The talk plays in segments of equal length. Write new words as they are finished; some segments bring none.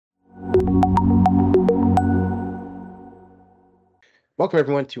Welcome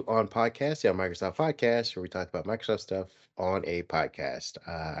everyone to OnPodcast, the Microsoft podcast, where we talk about Microsoft stuff on a podcast.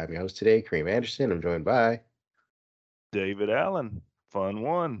 I'm your host today, Kareem Anderson. I'm joined by. David Allen, fun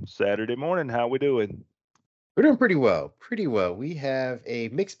one. Saturday morning, how we doing? We're doing pretty well, pretty well. We have a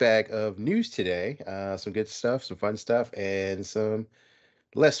mixed bag of news today. Some good stuff, some fun stuff, and some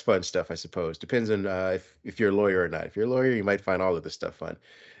less fun stuff, I suppose. Depends on if you're a lawyer or not. If you're a lawyer, you might find all of this stuff fun.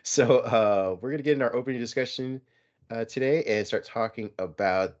 So we're gonna get in our opening discussion today and start talking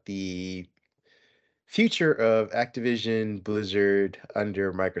about the future of Activision Blizzard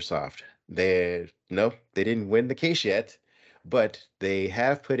under Microsoft. They didn't win the case yet, but they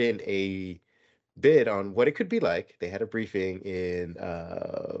have put in a bid on what it could be like. They had a briefing in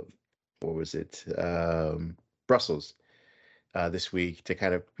what was it? Brussels this week to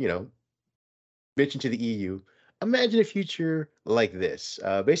kind of, mention to the EU, imagine a future like this.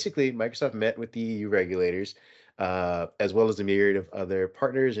 Basically, Microsoft met with the EU regulators, as well as a myriad of other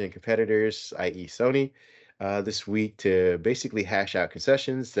partners and competitors, i.e., Sony, this week to basically hash out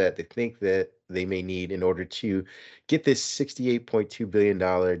concessions that they think that they may need in order to get this $68.2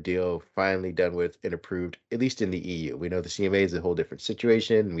 billion deal finally done with and approved, at least in the EU. We know the CMA is a whole different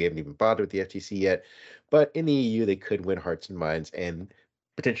situation. We haven't even bothered with the FTC yet, but in the EU, they could win hearts and minds and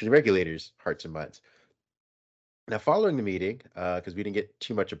potentially regulators' hearts and minds. Now, following the meeting, because we didn't get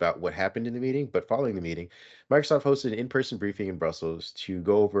too much about what happened in the meeting, but following the meeting, Microsoft hosted an in-person briefing in Brussels to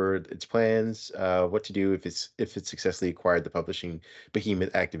go over its plans, what to do if it successfully acquired the publishing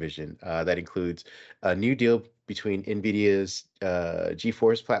behemoth Activision. That includes a new deal between NVIDIA's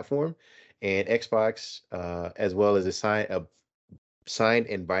GeForce platform and Xbox, as well as a signed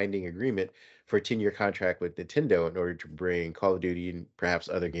and binding agreement for a 10-year contract with Nintendo in order to bring Call of Duty and perhaps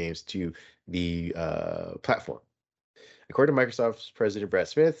other games to the platform. According to Microsoft's president Brad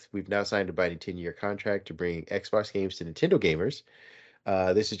Smith, we've now signed a binding 10-year contract to bring Xbox games to Nintendo gamers.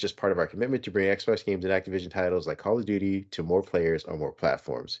 This is just part of our commitment to bring Xbox games and Activision titles like Call of Duty to more players on more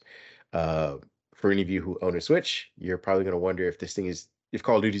platforms. Uh, for any of you who own a Switch, you're probably going to wonder if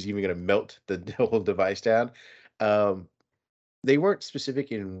Call of Duty is even going to melt the whole device down. Um, they weren't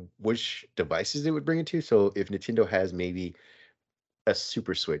specific in which devices they would bring it to. So if Nintendo has maybe a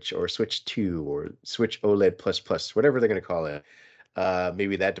Super Switch or Switch 2 or Switch OLED plus plus, whatever they're going to call it,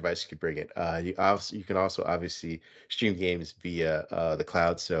 maybe that device could bring it. You can also obviously stream games via the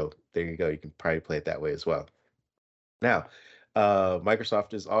cloud. So there you go. You can probably play it that way as well. Now,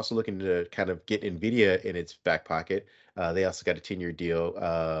 Microsoft is also looking to kind of get NVIDIA in its back pocket. They also got a 10-year deal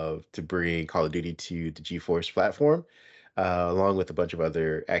to bring Call of Duty to the GeForce platform, along with a bunch of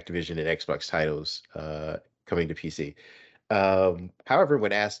other Activision and Xbox titles coming to PC. However,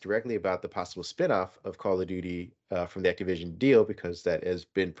 when asked directly about the possible spinoff of Call of Duty from the Activision deal, because that has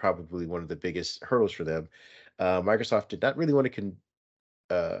been probably one of the biggest hurdles for them, Microsoft did not really want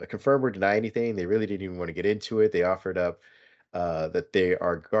to confirm or deny anything. They really didn't even want to get into it. They offered up that there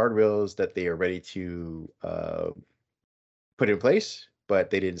are guardrails that they are ready to put in place, but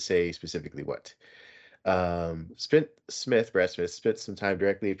they didn't say specifically what. Brad Smith, spent some time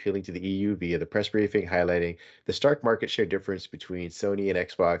directly appealing to the EU via the press briefing, highlighting the stark market share difference between Sony and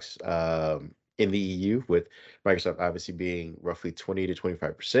Xbox in the EU, with Microsoft obviously being roughly 20 to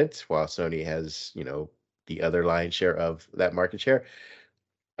 25%, while Sony has, the other lion's share of that market share.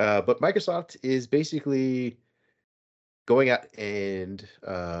 But Microsoft is basically going out and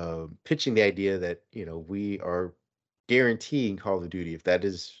pitching the idea that we are guaranteeing Call of Duty. If that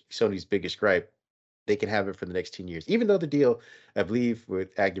is Sony's biggest gripe, they can have it for the next 10 years. Even though the deal, I believe,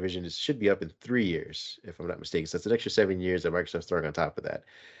 with Activision should be up in 3 years, if I'm not mistaken. So that's an extra 7 years that Microsoft's throwing on top of that.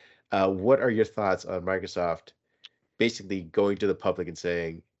 What are your thoughts on Microsoft basically going to the public and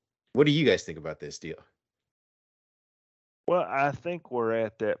saying, "What do you guys think about this deal?" Well, I think we're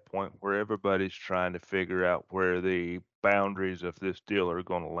at that point where everybody's trying to figure out where the boundaries of this deal are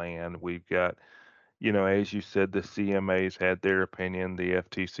going to land. We've got, as you said, the CMA's had their opinion, the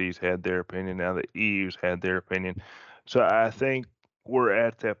FTC's had their opinion, now the EU's had their opinion. So I think we're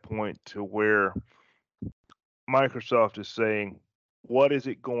at that point to where Microsoft is saying, what is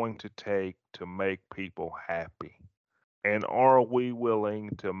it going to take to make people happy? And are we willing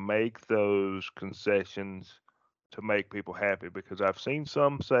to make those concessions to make people happy? Because I've seen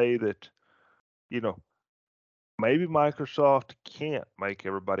some say that, you know, maybe Microsoft can't make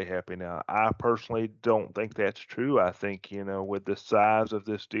everybody happy now. I personally don't think that's true. I think, with the size of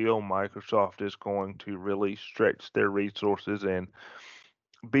this deal, Microsoft is going to really stretch their resources and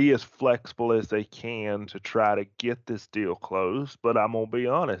be as flexible as they can to try to get this deal closed. But I'm going to be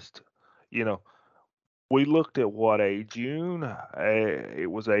honest, you know, we looked at it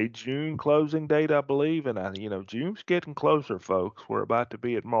was a June closing date, I believe, and June's getting closer, folks. We're about to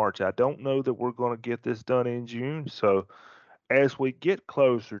be at March. I don't know that we're going to get this done in June. So as we get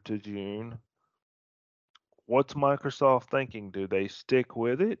closer to June, what's Microsoft thinking? Do they stick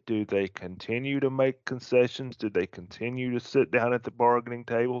with it? Do they continue to make concessions? Do they continue to sit down at the bargaining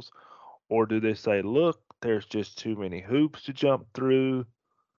tables? Or do they say, look, there's just too many hoops to jump through?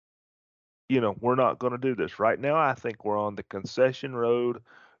 We're not going to do this. Right now, I think we're on the concession road.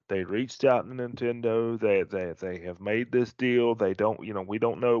 They reached out to Nintendo. They have made this deal. They don't, we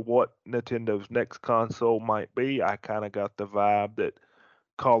don't know what Nintendo's next console might be. I kind of got the vibe that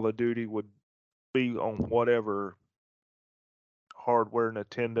Call of Duty would be on whatever hardware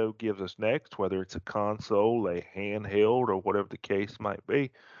Nintendo gives us next, whether it's a console, a handheld, or whatever the case might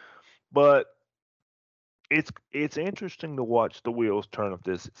be. But it's interesting to watch the wheels turn of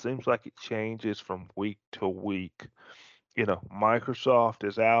this. It seems like it changes from week to week. Microsoft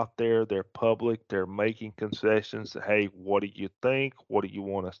is out there, they're public, they're making concessions. Hey, what do you think? What do you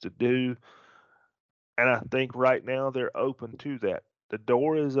want us to do? And I think right now they're open to that. The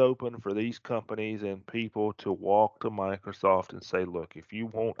door is open for these companies and people to walk to Microsoft and say, look, if you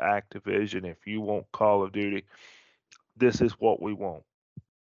want Activision, if you want Call of Duty, this is what we want.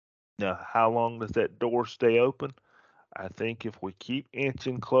 Now, how long does that door stay open? I think if we keep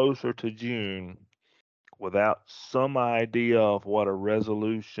inching closer to June without some idea of what a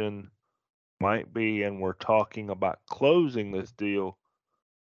resolution might be, and we're talking about closing this deal,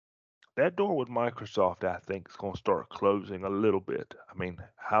 that door with Microsoft, I think, is going to start closing a little bit. I mean,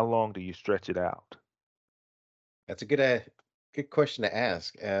 how long do you stretch it out? That's a good question to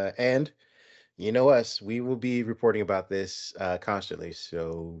ask. And you know us, we will be reporting about this constantly.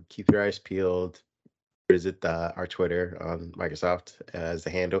 So keep your eyes peeled. Visit our Twitter on Microsoft as the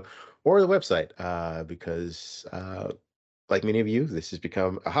handle, or the website, because like many of you, this has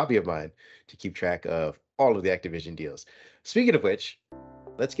become a hobby of mine to keep track of all of the Activision deals. Speaking of which,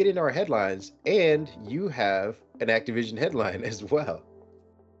 let's get into our headlines, and you have an Activision headline as well.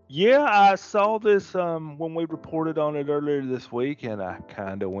 Yeah, I saw this when we reported on it earlier this week, and I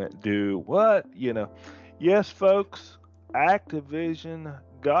kind of went, do what? Yes, folks, Activision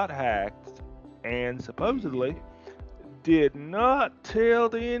got hacked and supposedly did not tell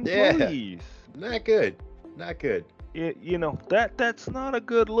the Yeah, employees. not good. Not good. That's not a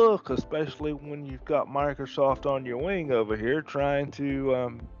good look, especially when you've got Microsoft on your wing over here trying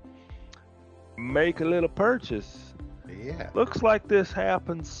to make a little purchase. Yeah. Looks like this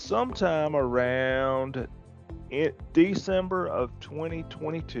happened sometime around December of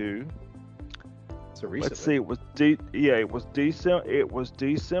 2022. So Let's recently. see, it was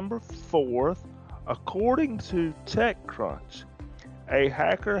December 4th. According to TechCrunch, a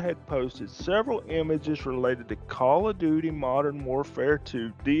hacker had posted several images related to Call of Duty Modern Warfare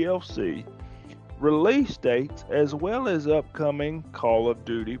 2 DLC release dates as well as upcoming Call of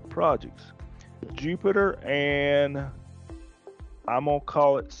Duty projects. Jupiter and I'm going to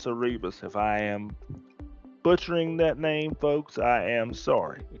call it Cerebus. If I am butchering that name, folks, I am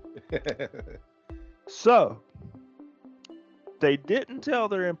sorry. So, they didn't tell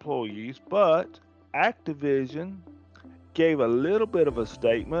their employees, but Activision gave a little bit of a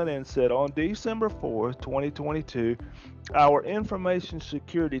statement and said on December 4th, 2022, our information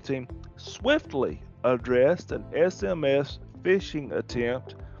security team swiftly addressed an SMS phishing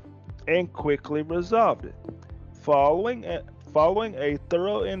attempt and quickly resolved it. Following a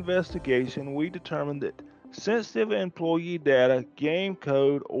thorough investigation, we determined that sensitive employee data, game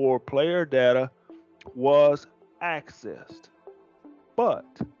code, or player data was accessed. But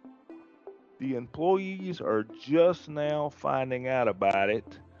the employees are just now finding out about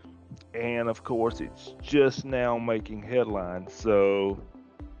it. And of course, it's just now making headlines. So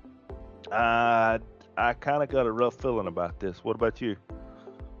I kind of got a rough feeling about this. What about you?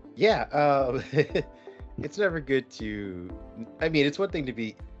 Yeah, it's never good to. I mean, it's one thing to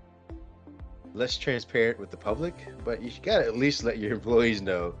be less transparent with the public, but you gotta at least let your employees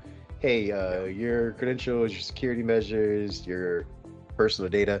know, hey, your credentials, your security measures, your personal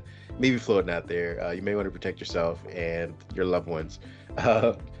data may be floating out there. You may want to protect yourself and your loved ones.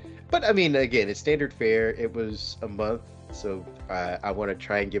 Uh, but I mean, again, it's standard fare. It was a month, so I want to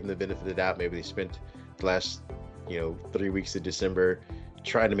try and give them the benefit of the doubt. Maybe they spent the last, 3 weeks of December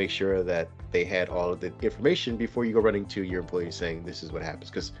trying to make sure that they had all of the information before you go running to your employees saying this is what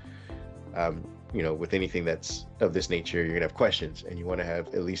happens. Because with anything that's of this nature, you're gonna have questions and you want to have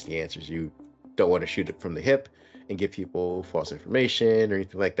at least the answers. You don't want to shoot it from the hip and give people false information or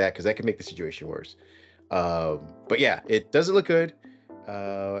anything like that, because that can make the situation worse. But yeah, it doesn't look good.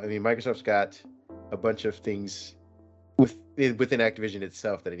 I mean, Microsoft's got a bunch of things within Activision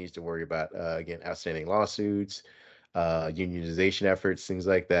itself that it needs to worry about. Again, outstanding lawsuits, unionization efforts, things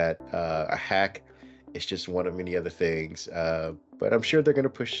like that. A hack. It's just one of many other things. But I'm sure they're going to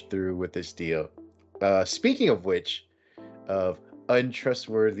push through with this deal. Speaking of which, of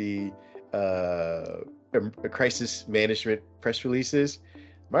untrustworthy crisis management press releases,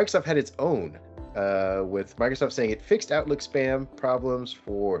 Microsoft had its own, with Microsoft saying it fixed Outlook spam problems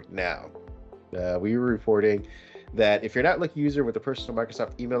for now. We were reporting that if you're an Outlook user with a personal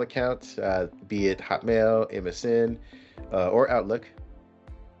Microsoft email account, be it Hotmail, MSN, or Outlook,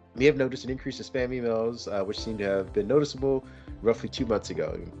 may have noticed an increase in spam emails, which seem to have been noticeable roughly 2 months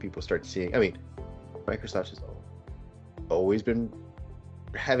ago. And people start seeing, I mean, Microsoft has always been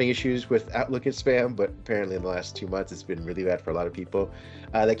having issues with Outlook and spam, but apparently in the last 2 months, it's been really bad for a lot of people.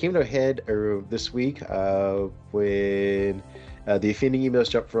 That came to a head this week when the offending emails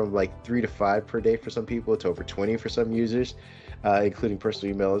jumped from like 3 to 5 per day for some people to over 20 for some users, including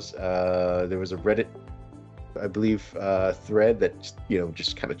personal emails. There was a Reddit, I believe, thread that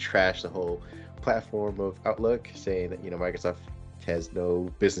just kind of trashed the whole platform of Outlook, saying that Microsoft has no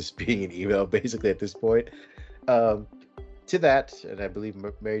business being an email basically at this point. To that, and I believe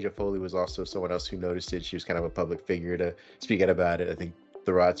Mary Jo Foley was also someone else who noticed it. She was kind of a public figure to speak out about it. I think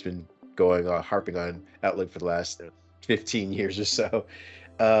Thorod's been harping on Outlook for the last 15 years or so.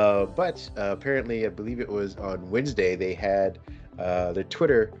 But apparently, I believe it was on Wednesday, they had their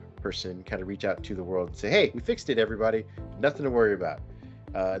Twitter person kind of reach out to the world and say, hey, we fixed it, everybody. Nothing to worry about.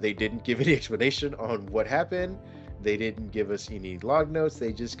 They didn't give any explanation on what happened. They didn't give us any log notes.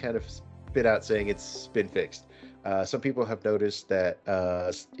 They just kind of spit out saying it's been fixed. Some people have noticed that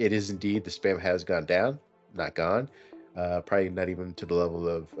it is indeed, the spam has gone down, not gone. Probably not even to the level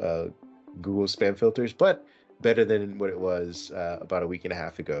of Google spam filters, but better than what it was about a week and a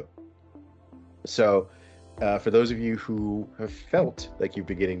half ago. So for those of you who have felt like you've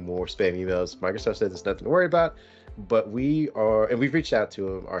been getting more spam emails, Microsoft says it's nothing to worry about, but we've reached out to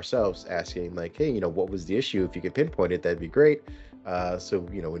them ourselves asking like, hey, what was the issue? If you could pinpoint it, that'd be great. So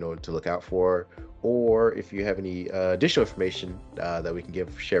we know what to look out for, or if you have any additional information that we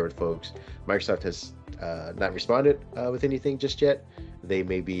can share with folks. Microsoft has not responded with anything just yet. They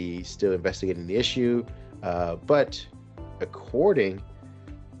may be still investigating the issue, but according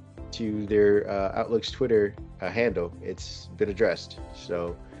to their Outlook's Twitter handle, it's been addressed.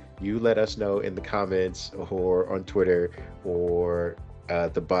 So you let us know in the comments or on Twitter or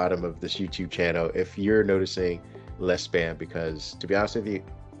at the bottom of this YouTube channel if you're noticing less spam, because to be honest with you,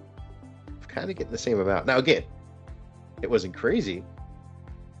 I'm kind of getting the same amount. Now again, it wasn't crazy,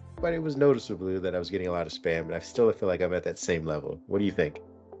 but it was noticeable that I was getting a lot of spam, and I still feel like I'm at that same level. What do you think?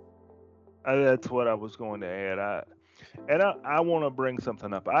 That's what I was going to add. I want to bring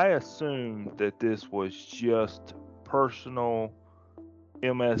something up. I assumed that this was just personal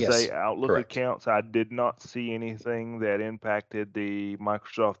MSA Outlook correct. accounts. I did not see anything that impacted the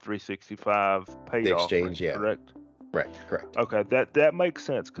Microsoft 365 paid The offering, exchange, yeah. correct? Right, correct. Okay, that makes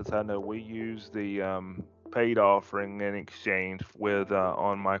sense, because I know we use the paid offering in exchange with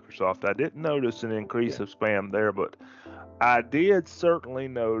on Microsoft. I didn't notice an increase of spam there, but I did certainly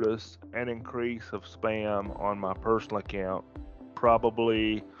notice an increase of spam on my personal account.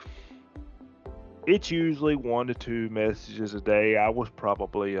 Probably, it's usually 1 to 2 messages a day. I was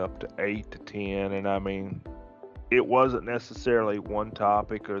probably up to 8 to 10, and I mean, it wasn't necessarily one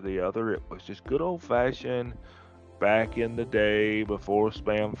topic or the other. It was just good old-fashioned, back in the day before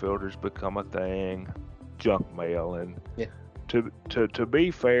spam filters become a thing, junk mail. And to be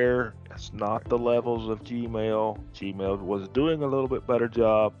fair, it's not the levels of Gmail. Gmail was doing a little bit better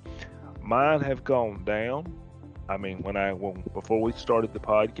job. Mine have gone down. I mean, before we started the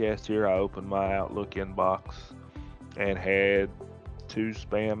podcast here, I opened my Outlook inbox and had 2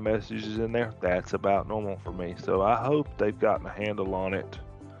 spam messages in there. That's about normal for me. So I hope they've gotten a handle on it.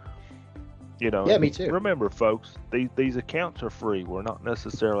 Yeah, me too. Remember, folks, these accounts are free. We're not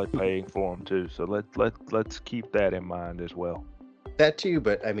necessarily paying for them too. So let's keep that in mind as well. That too,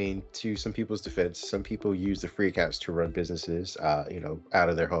 but I mean, to some people's defense, some people use the free accounts to run businesses, out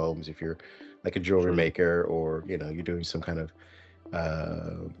of their homes. If you're like a jewelry maker, or you're doing some kind of,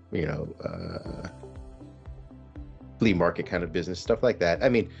 flea market kind of business, stuff like that. I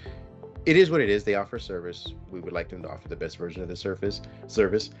mean, it is what it is. They offer service. We would like them to offer the best version of the service.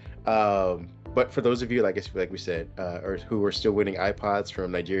 But for those of you, like we said, or who are still winning iPods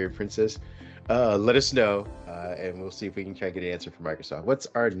from Nigerian Princess, let us know, and we'll see if we can try to get an answer from Microsoft. What's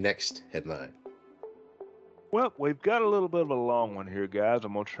our next headline? Well, we've got a little bit of a long one here, guys.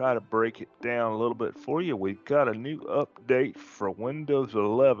 I'm going to try to break it down a little bit for you. We've got a new update for Windows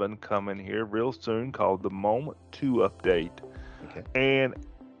 11 coming here real soon called the Moment 2 update. Okay. And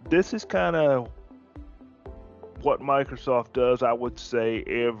this is kind of what Microsoft does, I would say,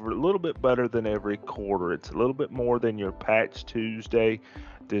 a little bit better than every quarter. It's a little bit more than your Patch Tuesday.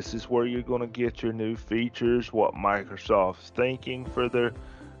 This is where you're going to get your new features, what Microsoft's thinking for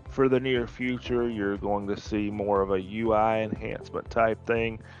the near future. You're going to see more of a UI enhancement type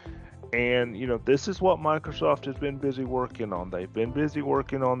thing. And, this is what Microsoft has been busy working on. They've been busy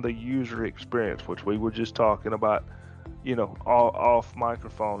working on the user experience, which we were just talking about, off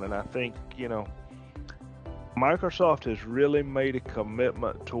microphone. And I think, Microsoft has really made a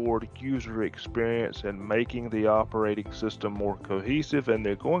commitment toward user experience and making the operating system more cohesive. And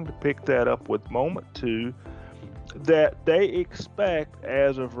they're going to pick that up with Moment 2, that they expect,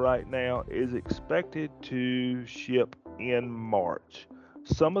 as of right now, is expected to ship in March.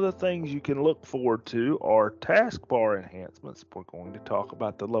 Some of the things you can look forward to are taskbar enhancements. We're going to talk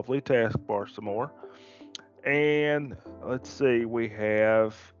about the lovely taskbar some more. And let's see, we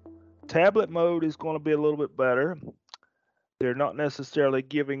have tablet mode is going to be a little bit better. They're not necessarily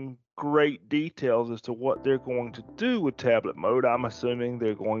giving great details as to what they're going to do with tablet mode. I'm assuming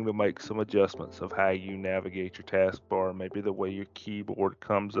they're going to make some adjustments of how you navigate your taskbar, maybe the way your keyboard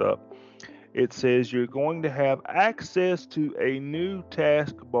comes up. It says you're going to have access to a new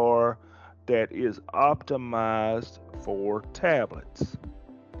taskbar that is optimized for tablets.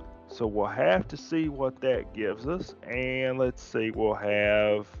 So we'll have to see what that gives us. And let's see, we'll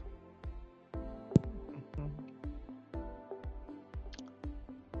have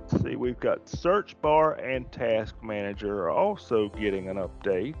we've got search bar and task manager are also getting an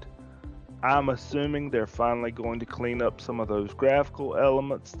update. I'm assuming they're finally going to clean up some of those graphical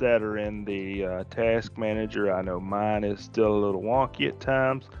elements that are in the task manager. I know mine is still a little wonky at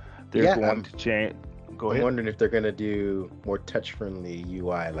times. They're going to change. Go ahead. I'm wondering if they're going to do more touch-friendly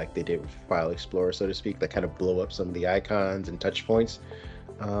UI like they did with File Explorer, so to speak, that kind of blow up some of the icons and touch points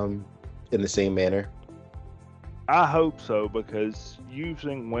in the same manner. I hope so, because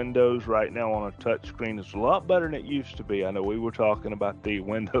using Windows right now on a touchscreen is a lot better than it used to be. I know we were talking about the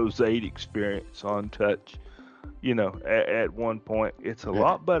Windows 8 experience on touch, at one point. It's a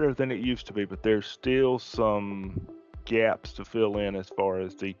lot better than it used to be, but there's still some gaps to fill in as far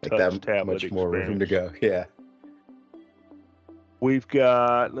as the touch tablet much experience. More room to go, yeah. We've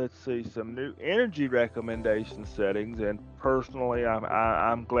got, let's see, some new energy recommendation settings, and personally,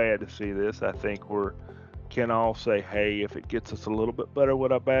 I'm glad to see this. I think can all say, hey, if it gets us a little bit better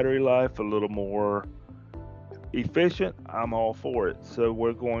with our battery life, a little more efficient, I'm all for it. So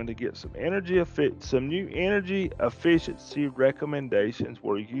we're going to get some new energy efficiency recommendations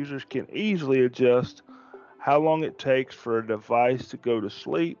where users can easily adjust how long it takes for a device to go to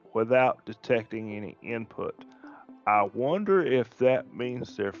sleep without detecting any input. I wonder if that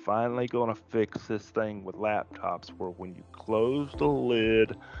means they're finally going to fix this thing with laptops where when you close the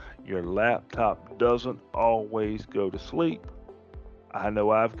lid, your laptop doesn't always go to sleep. I know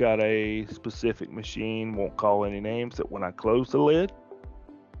I've got a specific machine, won't call any names, that when I close the lid,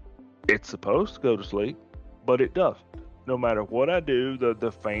 it's supposed to go to sleep, but it doesn't. No matter what I do,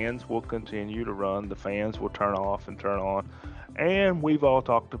 the fans will continue to run, the fans will turn off and turn on. And we've all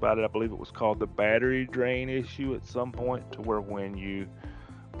talked about it. I believe it was called the battery drain issue at some point, to where when you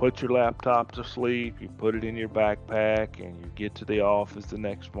put your laptop to sleep, you put it in your backpack, and you get to the office the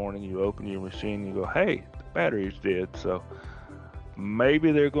next morning, you open your machine, and you go, hey, the battery's dead. So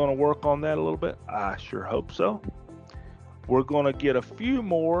maybe they're going to work on that a little bit. I sure hope so. We're going to get a few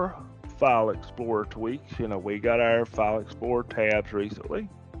more File Explorer tweaks. We got our File Explorer tabs recently.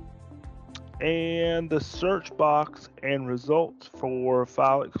 And the search box and results for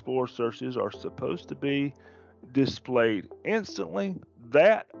File Explorer searches are supposed to be displayed instantly.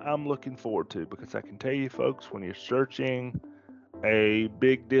 That I'm looking forward to, because I can tell you folks, when you're searching a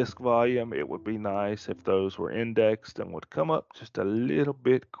big disk volume, it would be nice if those were indexed and would come up just a little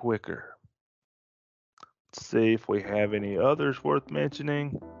bit quicker. Let's see if we have any others worth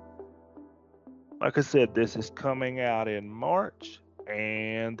mentioning. Like I said, this is coming out in March,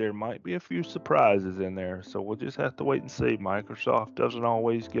 and there might be a few surprises in there, so we'll just have to wait and see. Microsoft doesn't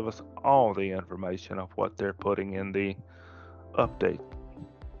always give us all the information of what they're putting in the update.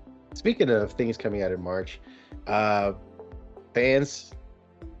 Speaking of things coming out in March, fans,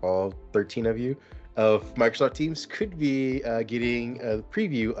 all 13 of you, of Microsoft Teams could be getting a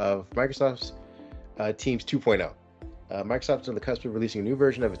preview of Microsoft's Teams 2.0. Microsoft's on the cusp of releasing a new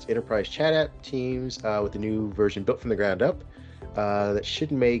version of its enterprise chat app, Teams, with a new version built from the ground up that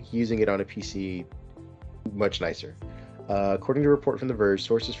should make using it on a PC much nicer. According to a report from The Verge,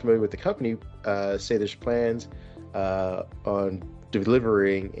 sources familiar with the company say there's plans on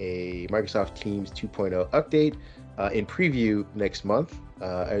delivering a Microsoft Teams 2.0 update in preview next month,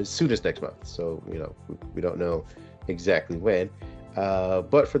 as soon as next month. So, we don't know exactly when.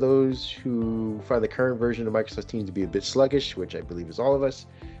 But for those who find the current version of Microsoft Teams to be a bit sluggish, which I believe is all of us,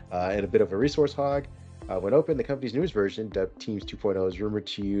 and a bit of a resource hog, when open, the company's newest version, dubbed Teams 2.0, is rumored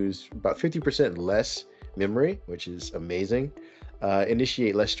to use about 50% less memory, which is amazing.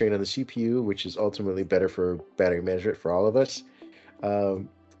 Initiate less strain on the CPU, which is ultimately better for battery management for all of us.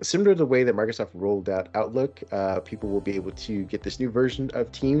 Similar to the way that Microsoft rolled out Outlook, people will be able to get this new version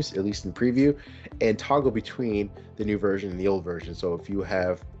of Teams, at least in preview, and toggle between the new version and the old version. So if you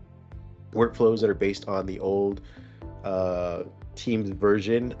have workflows that are based on the old Teams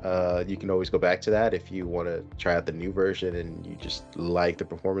version, you can always go back to that. If you want to try out the new version and you just like the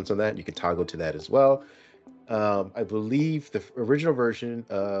performance on that, you can toggle to that as well. I believe the original version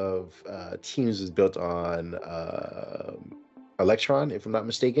of Teams was built on Electron, if I'm not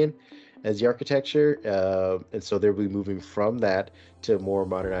mistaken, as the architecture, and so they'll be moving from that to more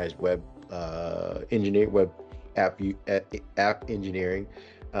modernized web web app engineering,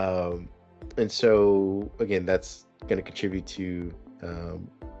 and so again, that's going to contribute to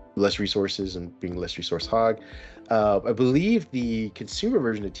less resources and being less resource hog. I believe the consumer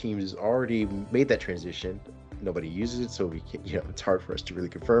version of Teams has already made that transition. Nobody uses it, so we can't, it's hard for us to really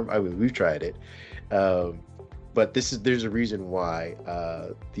confirm. I mean, we've tried it. But there's a reason why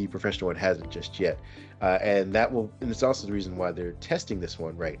the professional one hasn't just yet, and it's also the reason why they're testing this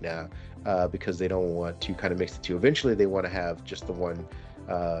one right now, because they don't want to kind of mix the two. Eventually, they want to have just the one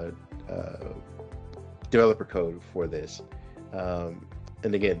developer code for this.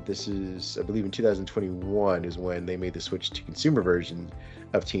 And again, this is, I believe, in 2021 is when they made the switch to consumer version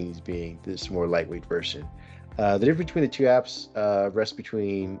of Teams, being this more lightweight version. The difference between the two apps rests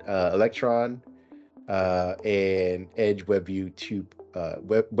between Electron and Edge WebView 2,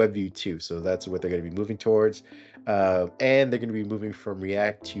 WebView 2. So that's what they're going to be moving towards. And they're going to be moving from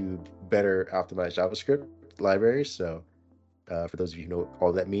React to better optimized JavaScript libraries. So for those of you who know what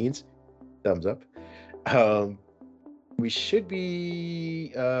all that means, thumbs up. We should be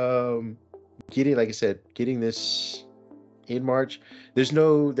getting, like I said, getting this in March. There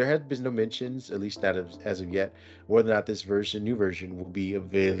have been no mentions, at least not as of yet, whether or not this new version will be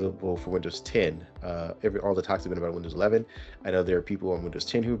available for Windows 10. All the talks have been about Windows 11. I know there are people on Windows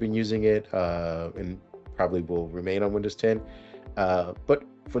 10 who have been using it, and probably will remain on Windows 10. But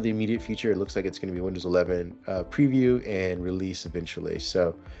for the immediate future, it looks like it's going to be Windows 11 preview and release eventually.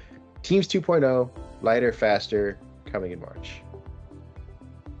 So Teams 2.0, lighter, faster, coming in March.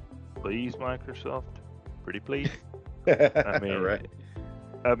 Please, Microsoft. Pretty please. I mean, right.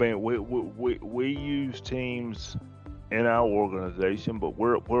 I mean, we use Teams in our organization, but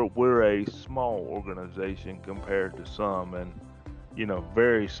we're a small organization compared to some, and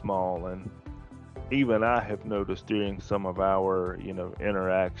very small. And even I have noticed during some of our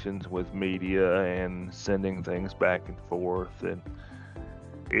interactions with media and sending things back and forth, and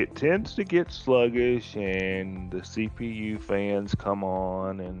it tends to get sluggish, and the CPU fans come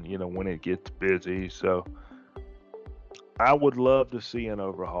on, and when it gets busy. So I would love to see an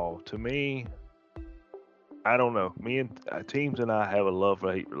overhaul. To me, I don't know. Me and Teams and I have a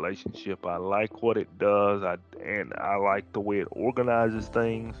love-hate relationship. I like what it does, and I like the way it organizes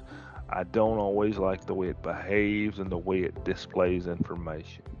things. I don't always like the way it behaves and the way it displays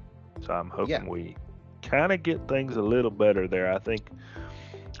information. So I'm hoping we kind of get things a little better there. I think,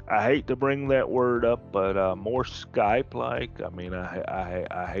 I hate to bring that word up, but more Skype-like. I mean,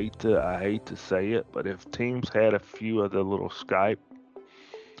 I hate to say it, but if Teams had a few of the little Skype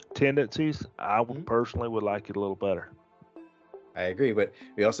tendencies, I would personally would like it a little better. I agree, but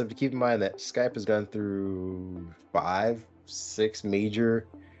we also have to keep in mind that Skype has gone through 5-6 major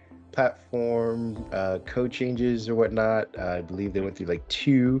platform code changes or whatnot. I believe they went through like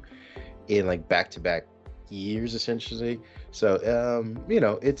 2 in like back-to-back years essentially. So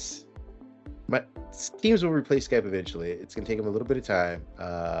it's Teams will replace Skype eventually. It's gonna take them a little bit of time,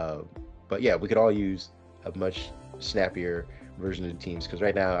 but yeah, we could all use a much snappier version of Teams, because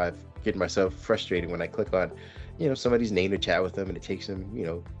right now I've getting myself frustrated when I click on somebody's name to chat with them, and it takes them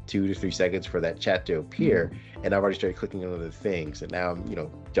 2 to 3 seconds for that chat to appear, and I've already started clicking on other things, and now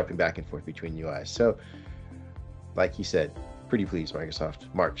I'm jumping back and forth between UIs. So like you said, pretty please,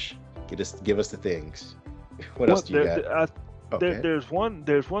 Microsoft, March, give us the things. What else do you got? There's one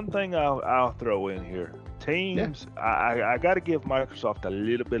thing I'll throw in here. Teams, I got to give Microsoft a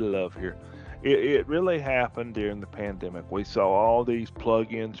little bit of love here. It really happened during the pandemic. We saw all these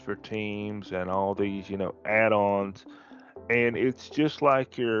plugins for Teams and all these, add-ons, and it's just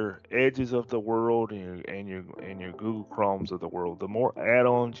like your Edges of the world and your Google Chromes of the world. The more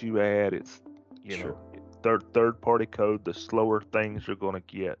add-ons you add, it's, you know, True. third-party code, the slower things you're going to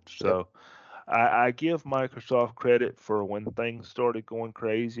get. Yep. So I give Microsoft credit for when things started going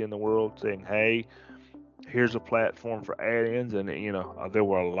crazy in the world, saying, "Hey, here's a platform for add-ins," and there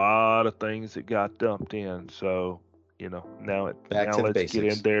were a lot of things that got dumped in. So Back now to the let's get in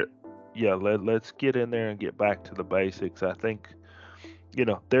basics. there. Yeah, let's get in there and get back to the basics. I think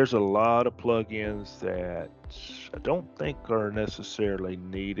there's a lot of plugins that I don't think are necessarily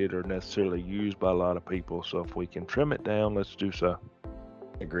needed or necessarily used by a lot of people. So if we can trim it down, let's do so.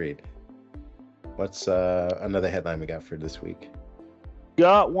 Agreed. What's another headline we got for this week?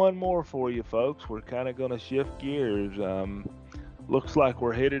 Got one more for you, folks. We're kind of going to shift gears. Looks like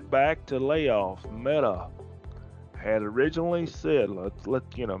we're headed back to layoffs. Meta had originally said, let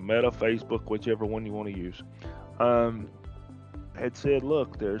Meta, Facebook, whichever one you want to use, had said,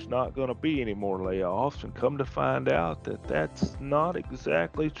 look, there's not going to be any more layoffs, and come to find out that that's not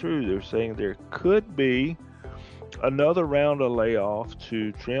exactly true. They're saying there could be another round of layoffs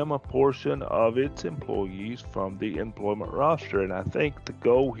to trim a portion of its employees from the employment roster, and I think the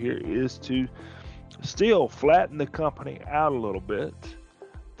goal here is to still flatten the company out a little bit.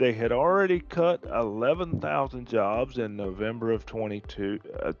 They had already cut 11,000 jobs in November of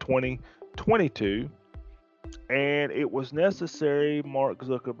 2022, and it was necessary, Mark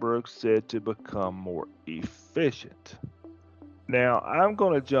Zuckerberg said, to become more efficient. Now, I'm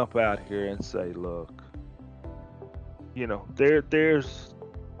going to jump out here and say, look, there's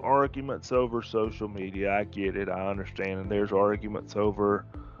arguments over social media. I get it. I understand. And there's arguments over,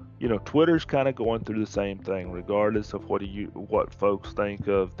 Twitter's kind of going through the same thing, regardless of what folks think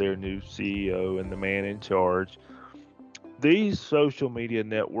of their new CEO and the man in charge. These social media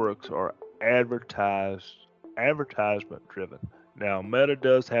networks are advertisement driven. Now, Meta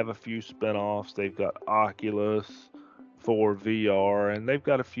does have a few spinoffs. They've got Oculus for VR, and they've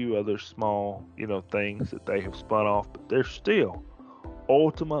got a few other small, things that they have spun off, but they're still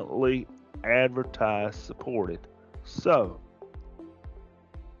ultimately advertised supported. So,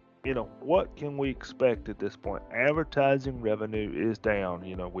 what can we expect at this point? Advertising revenue is down.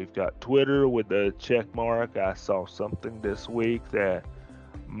 We've got Twitter with the check mark. I saw something this week that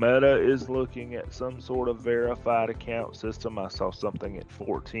Meta is looking at some sort of verified account system. I saw something at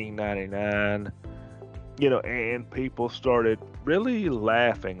 $14.99. And people started really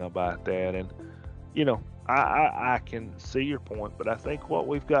laughing about that. And, I can see your point, but I think what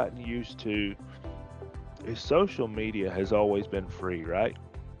we've gotten used to is social media has always been free, right?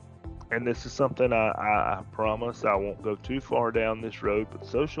 And this is something I promise I won't go too far down this road, but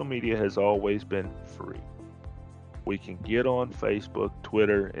social media has always been free. We can get on Facebook,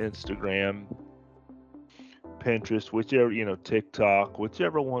 Twitter, Instagram, Pinterest, whichever, TikTok,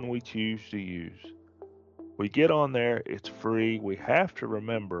 whichever one we choose to use. We get on there, it's free. We have to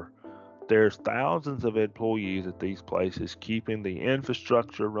remember there's thousands of employees at these places keeping the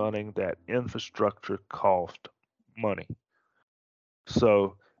infrastructure running. That infrastructure costs money.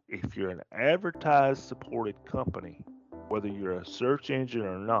 So if you're an advertised supported company, whether you're a search engine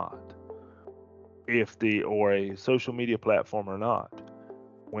or not, or a social media platform or not,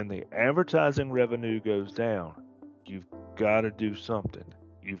 when the advertising revenue goes down, you've got to do something.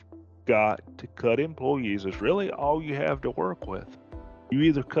 You've got to cut employees. It's really all you have to work with. You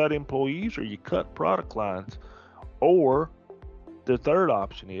either cut employees or you cut product lines, or the third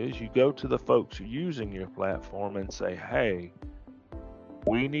option is you go to the folks using your platform and say, hey,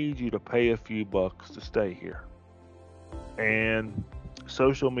 we need you to pay a few bucks to stay here. And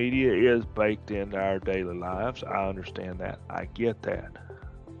social media is baked into our daily lives. I understand that. I get that.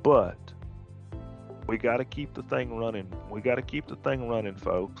 But we got to keep the thing running. We got to keep the thing running,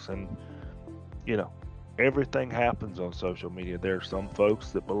 folks. And, everything happens on social media. There are some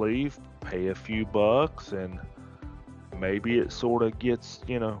folks that believe pay a few bucks and maybe it sort of gets,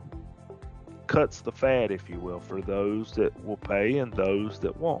 cuts the fat, if you will, for those that will pay and those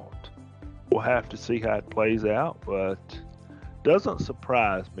that won't. We'll have to see how it plays out, but doesn't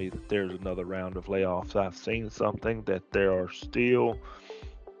surprise me that there's another round of layoffs. I've seen something that there are still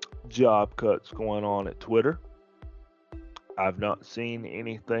job cuts going on at Twitter. I've not seen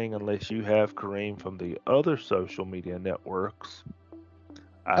anything, unless you have, Kareem, from the other social media networks.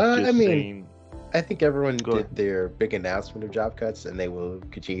 I've just seen. I think everyone Go did ahead. their big announcement of job cuts, and they will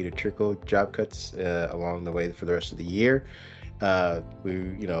continue to trickle job cuts along the way for the rest of the year.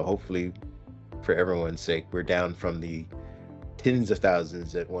 Hopefully, for everyone's sake, we're down from the tens of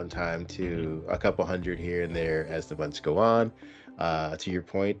thousands at one time to a couple hundred here and there as the months go on. To your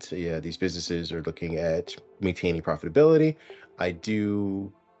point, yeah, these businesses are looking at maintaining profitability. I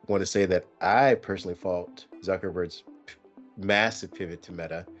do want to say that I personally fault Zuckerberg's massive pivot to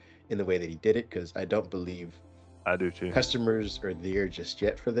Meta in the way that he did it, because I don't believe I do too. customers are there just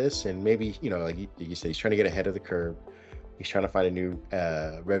yet for this. And maybe, like you said, he's trying to get ahead of the curve. He's trying to find a new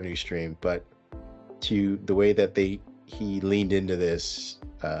revenue stream, but to the way that he leaned into this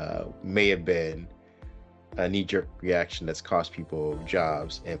may have been a knee-jerk reaction that's cost people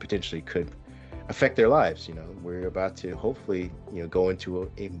jobs and potentially could affect their lives. We're about to hopefully go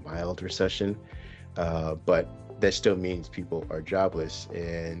into a mild recession, but that still means people are jobless.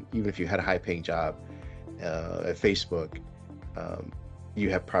 And even if you had a high-paying job at Facebook, you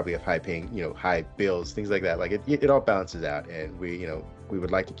have probably have high-paying, high bills, things like that. Like it all balances out, and we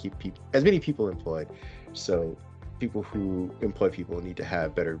would like to keep as many people employed. So people who employ people need to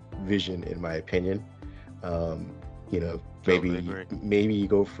have better vision, in my opinion. Maybe you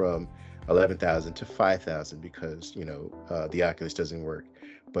go from 11,000 to 5,000 because the Oculus doesn't work,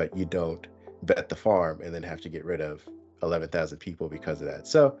 but you don't bet the farm and then have to get rid of 11,000 people because of that.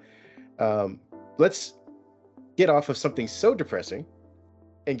 So let's get off of something so depressing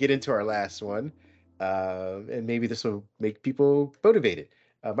and get into our last one, and maybe this will make people motivated.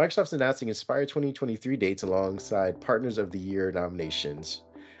 Microsoft's announcing Inspire 2023 dates alongside Partners of the Year nominations.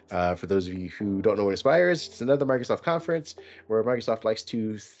 For those of you who don't know what Inspire is, it's another Microsoft conference where Microsoft likes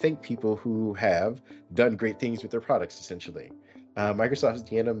to thank people who have done great things with their products, essentially. Microsoft's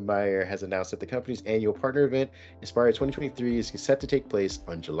Deanna Meyer has announced that the company's annual partner event, Inspire 2023, is set to take place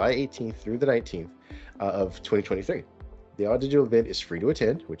on July 18th through the 19th of 2023. The all-digital event is free to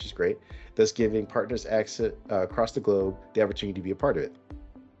attend, which is great, thus giving partners access across the globe the opportunity to be a part of it.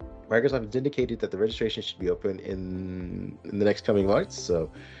 Microsoft has indicated that the registration should be open in the next coming months,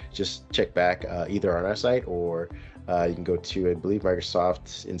 so just check back either on our site or you can go to, I believe,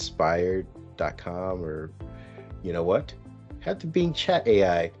 MicrosoftInspired.com, or have the Bing Chat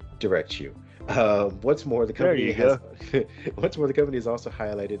AI direct you. What's more, the company has also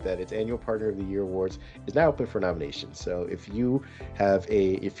highlighted that its annual Partner of the Year awards is now open for nominations. So if you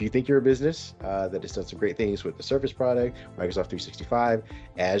think you're a business that has done some great things with the Surface product, Microsoft 365,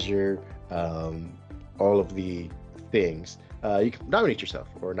 Azure, all of the things, you can nominate yourself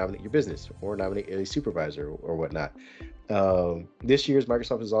or nominate your business or nominate a supervisor or whatnot. This year's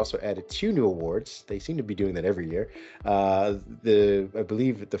Microsoft has also added 2 new awards. They seem to be doing that every year. I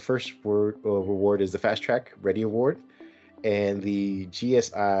believe the first reward is the Fast Track Ready Award, and the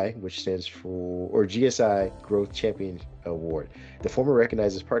GSI, which stands for GSI Growth Champion Award. The former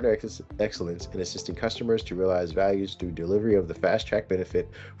recognizes partner excellence in assisting customers to realize values through delivery of the Fast Track benefit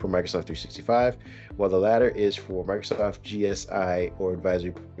for Microsoft 365, while the latter is for Microsoft GSI or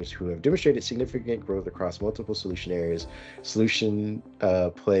advisory partners who have demonstrated significant growth across multiple solution areas,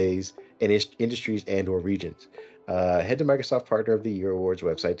 plays, and industries and or regions. Head to Microsoft Partner of the Year Awards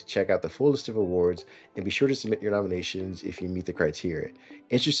website to check out the full list of awards, and be sure to submit your nominations if you meet the criteria.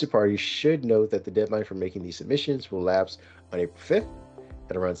 Interested parties should note that the deadline for making these submissions will lapse on April 5th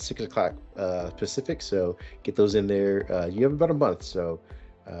at around 6 o'clock Pacific, so get those in there. You have about a month, so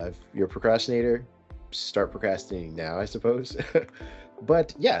if you're a procrastinator, start procrastinating now, I suppose.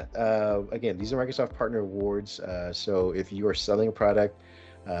 But yeah, again, these are Microsoft Partner Awards, so if you are selling a product,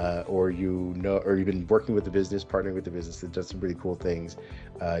 or you've been working with the business, partnering with the business that does some really cool things,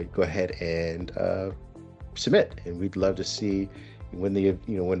 go ahead and submit. And we'd love to see when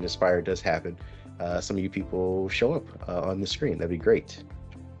when Inspire does happen, some of you people show up on the screen. That'd be great.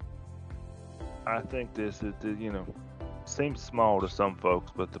 I think this is seems small to some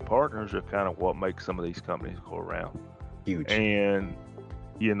folks, but the partners are kind of what makes some of these companies go around. Huge. And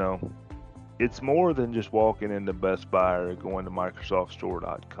it's more than just walking into Best Buy or going to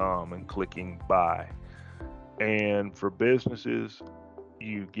MicrosoftStore.com and clicking buy. And for businesses,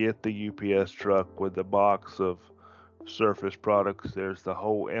 you get the UPS truck with the box of Surface products. There's the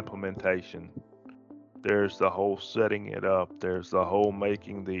whole implementation. There's the whole setting it up. There's the whole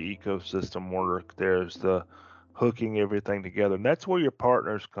making the ecosystem work. There's the hooking everything together. And that's where your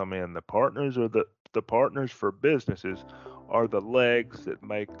partners come in. The partners are the partners for businesses are the legs that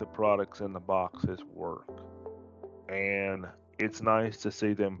make the products in the boxes work. And it's nice to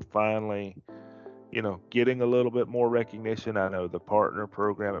see them finally, getting a little bit more recognition. I know the partner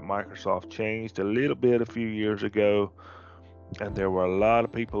program at Microsoft changed a little bit a few years ago, and there were a lot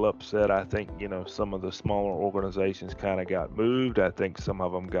of people upset. I think, some of the smaller organizations kind of got moved. I think some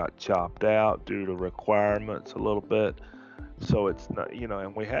of them got chopped out due to requirements a little bit. So it's not,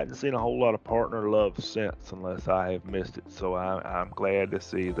 and we hadn't seen a whole lot of partner love since, unless I have missed it. So I'm glad to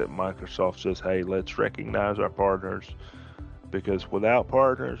see that Microsoft says, hey, let's recognize our partners, because without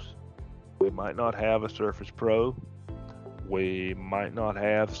partners, we might not have a Surface Pro. We might not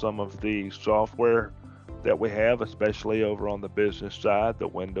have some of the software that we have, especially over on the business side, the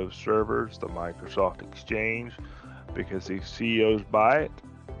Windows servers, the Microsoft Exchange, because these CEOs buy it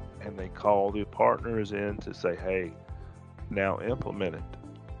and they call the partners in to say, hey, now implement it.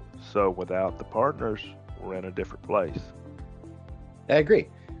 So without the partners, we're in a different place. I agree.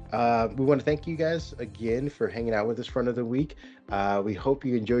 We want to thank you guys again for hanging out with us for another week. We hope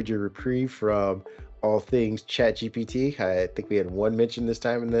you enjoyed your reprieve from all things ChatGPT. I think we had one mention this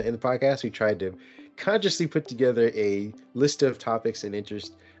time in the podcast. We tried to consciously put together a list of topics and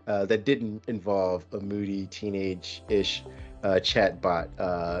interests that didn't involve a moody teenage-ish chat bot.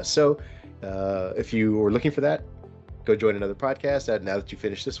 So if you were looking for that, go join another podcast now that you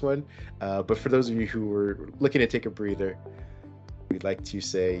finished this one. But for those of you who were looking to take a breather, we'd like to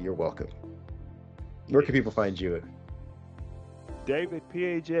say you're welcome. Where can people find you? David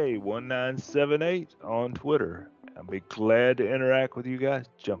PAJ1978 on Twitter. I'll be glad to interact with you guys.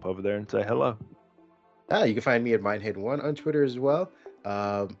 Jump over there and say hello. You can find me at Mindhead1 on Twitter as well.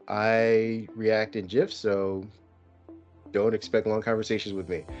 I react in GIFs, so don't expect long conversations with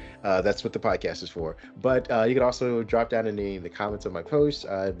me. That's what the podcast is for. But you can also drop down in the comments of my posts,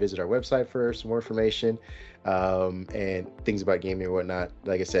 visit our website for some more information and things about gaming and whatnot.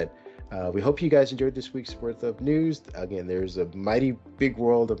 Like I said, we hope you guys enjoyed this week's worth of news. Again, there's a mighty big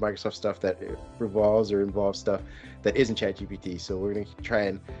world of Microsoft stuff that revolves or involves stuff that isn't ChatGPT. So we're going to try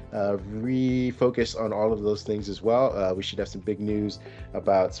and refocus on all of those things as well. We should have some big news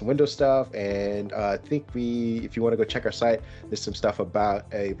about some Windows stuff. And I think if you want to go check our site, there's some stuff about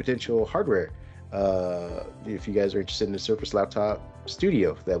a potential hardware. If you guys are interested in the Surface Laptop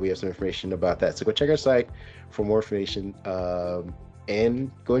Studio, that we have some information about that. So go check our site for more information.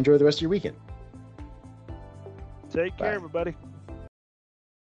 And go enjoy the rest of your weekend. Take care, everybody.